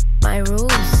 my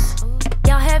rules.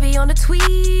 Y'all heavy on the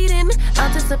tweeting.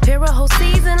 I'll disappear a whole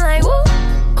season like woo.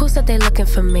 Who said they looking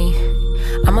for me?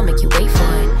 I'ma make you wait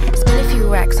for it. Spend a few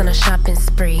racks on a shopping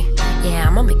spree. Yeah,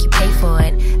 I'ma make you pay for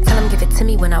it. Tell them give it to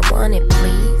me when I want it,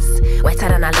 please. Wait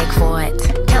out on a leg for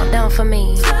it. Countdown for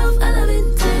me. 12,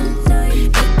 11, 10, 9.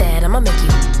 Ain't that I'ma make you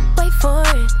wait for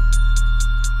it.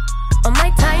 On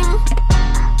my time.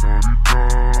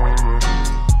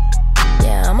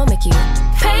 Yeah, I'ma make you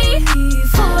pay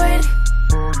for it.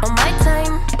 On my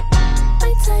time.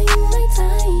 My time, my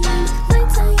time, my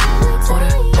time, my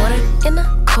time. Order in the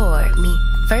court. Me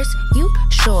first, you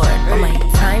short. On my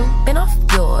time, been off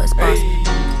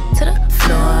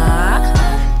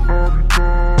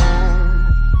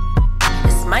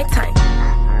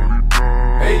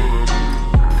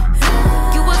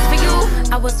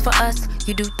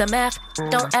do the math,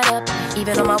 don't add up.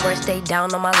 Even on my worst day,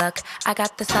 down on my luck, I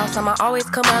got the sauce, I'ma always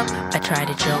come up. I tried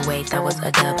it your way, that was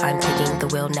a dub. I'm taking the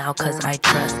wheel now, cause I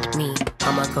trust me.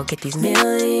 I'ma go get these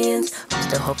millions, I'm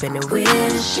still hoping and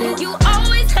wishing. You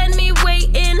always had me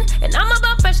waiting, and I'm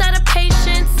about fresh out of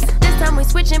patience. This time we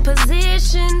switching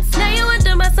positions, now you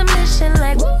under my submission.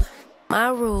 Like, woo, my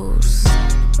rules,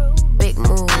 big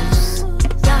moves.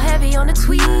 Y'all heavy on the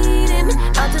tweeting,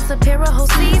 I'll disappear a whole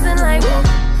season. Like, woo,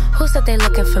 who said they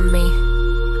looking for me?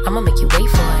 I'ma make you wait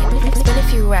for it. Spend a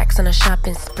few racks on a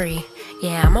shopping spree.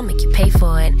 Yeah, I'ma make you pay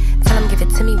for it. Tell them give it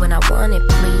to me when I want it,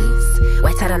 please.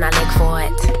 Wait tight on our leg for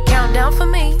it. Count down for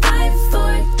me. 5,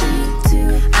 4, 3,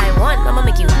 2. I want, I'ma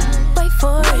make you wait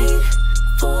for it.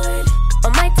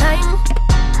 On my time.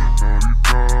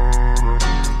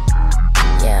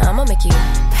 Yeah, I'ma make you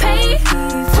pay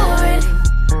for it.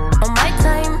 On my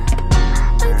time.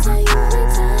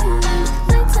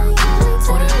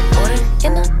 Order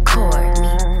in the court. Me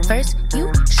first,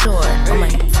 you sure. On my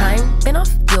time, been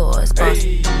off yours. Boss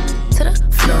to the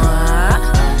floor.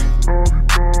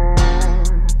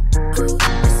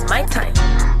 It's my time.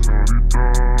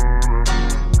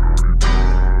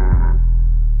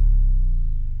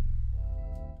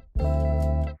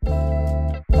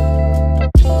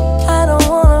 I don't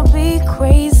wanna be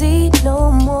crazy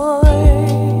no more.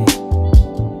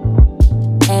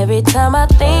 Every time I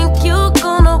think you're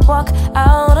gonna walk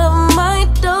out of my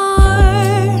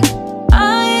door,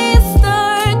 I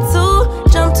start to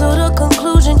jump to the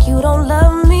conclusion you don't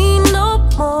love me no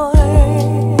more.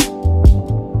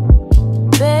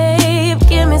 Babe,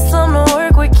 give me something to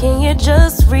work with, can you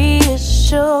just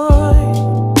reassure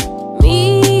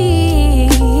me?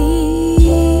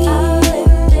 I'll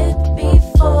end it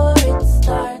before it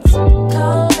starts.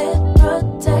 Call it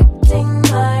protecting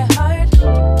my heart.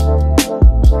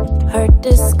 Hurt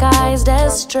disguised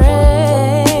as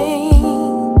strength,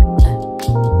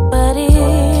 but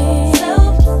it's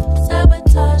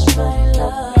self-sabotage my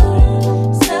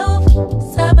love.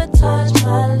 Self-sabotage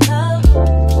my love,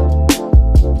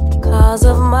 cause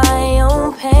of my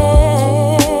own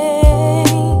pain.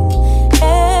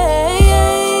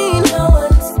 No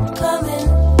one's coming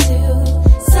to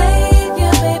save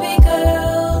you, baby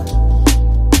girl.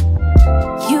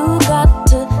 You got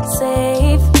to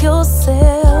save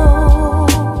yourself.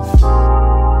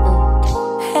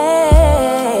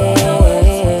 Hey,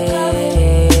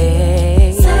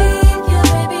 save you,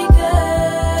 baby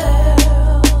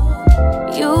girl.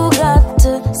 You got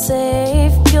to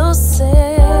save yourself.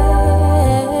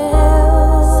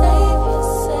 Save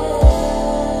yourself.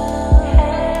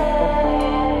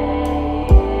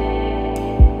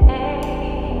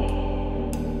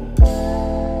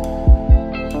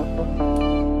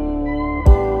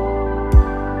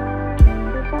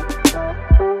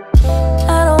 I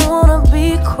don't wanna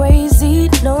be crazy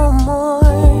no more.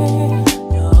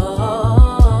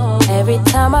 Every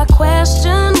time I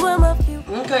question where my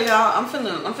future. Okay, y'all, I'm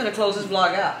finna close this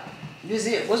vlog out. This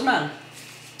is it. What's mine?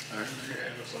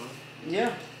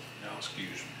 Yeah. Y'all excuse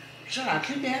me. Shut up,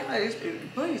 keep that like this.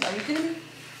 Please, are you kidding me?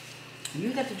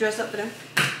 You got to dress up for them.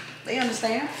 They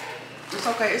understand. It's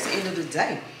okay. It's the end of the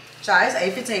day. Child,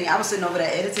 it's 8:15. I was sitting over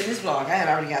there editing this vlog. I had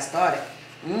already got started.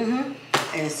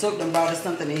 And Sook done brought us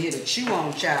something in here to chew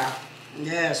on, child.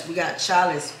 Yes, we got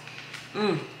Charlie's.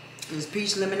 This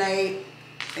peach lemonade.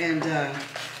 And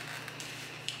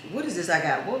what is this I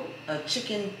got? What? A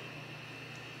chicken.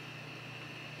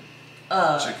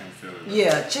 Chicken Philly.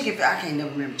 Yeah, chicken. I can't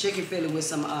never remember. Chicken Philly with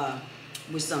some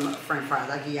French fries.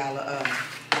 I give y'all a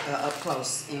up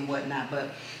close and whatnot. But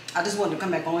I just wanted to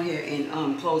come back on here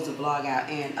and close the vlog out.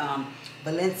 And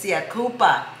Valencia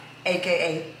Cooper,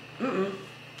 aka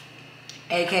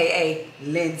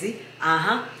Lindsay.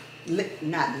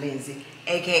 Not Lindsay.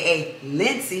 AKA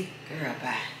Lindsay. Girl,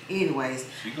 bye. Anyways.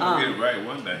 You gonna get it right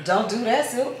one day. Don't do that,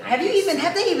 Silk. Have they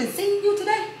even seen you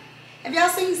today? Have y'all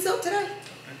seen Silk today?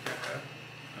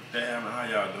 Damn, how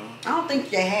y'all doing? I don't think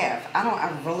they have.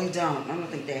 I really don't. I don't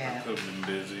think they have. Could have been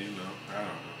busy, you know. I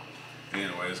don't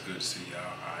know. Anyway, it's good to see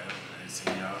y'all. I haven't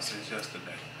seen y'all since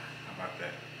yesterday. How about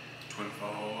that? 24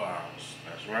 whole hours.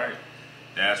 That's right.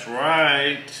 That's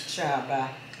right. Child, bye.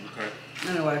 Okay.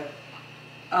 Anyway,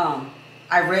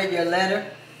 I read your letter,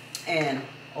 and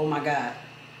oh my God,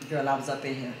 girl, I was up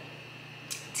in here,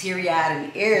 teary-eyed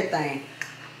and everything.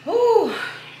 Whoo,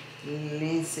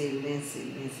 Lindsay,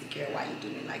 girl, why you do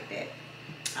me like that?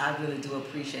 I really do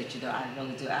appreciate you, though. I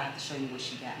really do. I have to show you what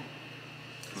she got me.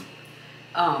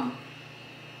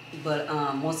 But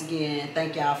once again,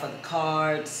 thank y'all for the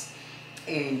cards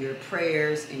and your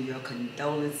prayers and your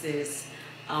condolences.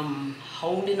 I'm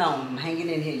holding on. I'm hanging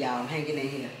in here, y'all. I'm hanging in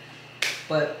here.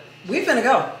 But we finna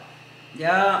go.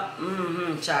 Yeah,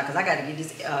 child, because I got to get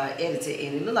this edited,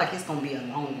 and it look like it's going to be a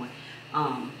long one.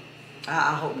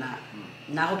 I hope not.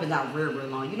 And I hope it's not real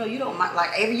long. You know, you don't mind,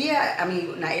 like every year, I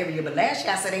mean, not every year, but last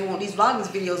year I said they want these Vlogmas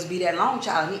videos to be that long,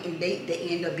 child, and they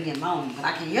end up being long. But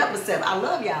I can't help myself. I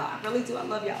love y'all. I really do. I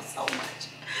love y'all so much.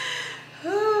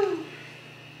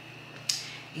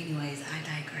 Anyways, I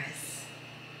digress.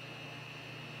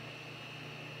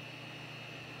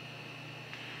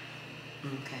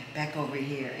 Okay, back over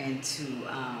here into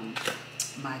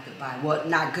my goodbye. Well,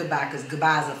 not goodbye, because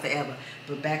goodbyes are forever.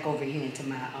 But back over here into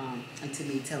my into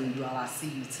me telling you all I'll see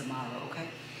you tomorrow, okay?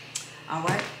 All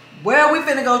right. Well, we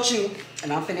finna go chew,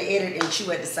 and I'm finna edit and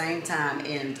chew at the same time,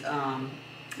 and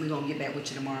we're gonna get back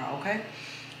with you tomorrow, okay?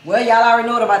 Well, y'all already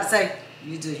know what I'm about to say.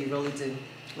 You do, you really do.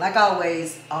 Like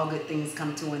always, all good things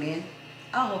come to an end.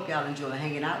 I hope y'all enjoy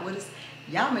hanging out with us.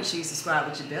 Y'all make sure you subscribe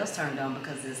with your bells turned on,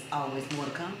 because there's always more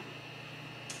to come.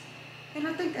 And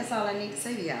I think that's all I need to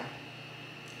say to y'all.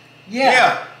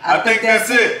 Yeah, I think that's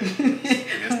it.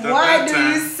 Why do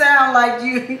you sound like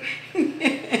you?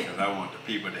 Because I want the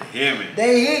people to hear me.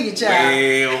 They hear you, child.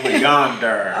 Way over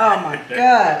yonder. Oh my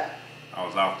God. I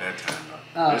was off that time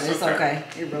though. Oh, it's okay.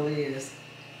 It really is.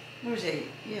 Where's it?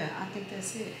 Yeah, I think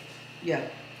that's it. Yeah.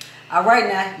 All right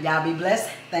now, y'all be blessed.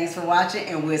 Thanks for watching,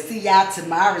 and we'll see y'all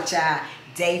tomorrow, child.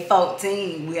 Day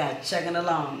 14. We are chugging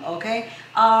along, okay?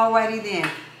 Alrighty then.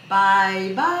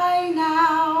 Bye bye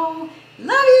now.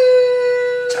 Love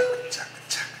you. Chaka, chaka,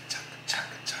 chaka, chaka,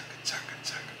 chaka, chaka, chaka,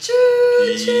 chaka.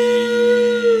 Choo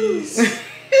choo.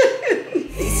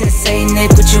 They said, say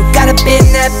Nick, what you got up in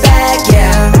that bag,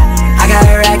 yeah. I got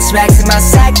racks in my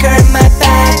sack, or in my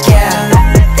bag,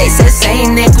 yeah. They said, say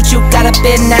Nick, what you got up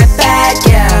in that bag,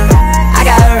 yeah. I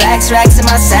got racks in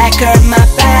my sack, or in my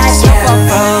bag, yeah. I'm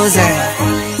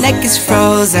frozen, neck is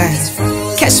frozen.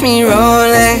 Catch me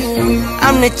rolling,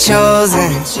 I'm the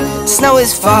chosen. Snow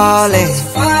is falling,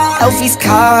 Elfie's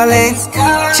calling.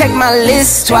 Check my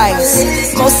list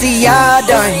twice, most of y'all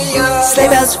done. Sleigh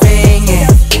bells ringing,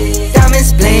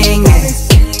 diamonds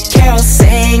blinging, carols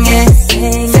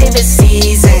singing.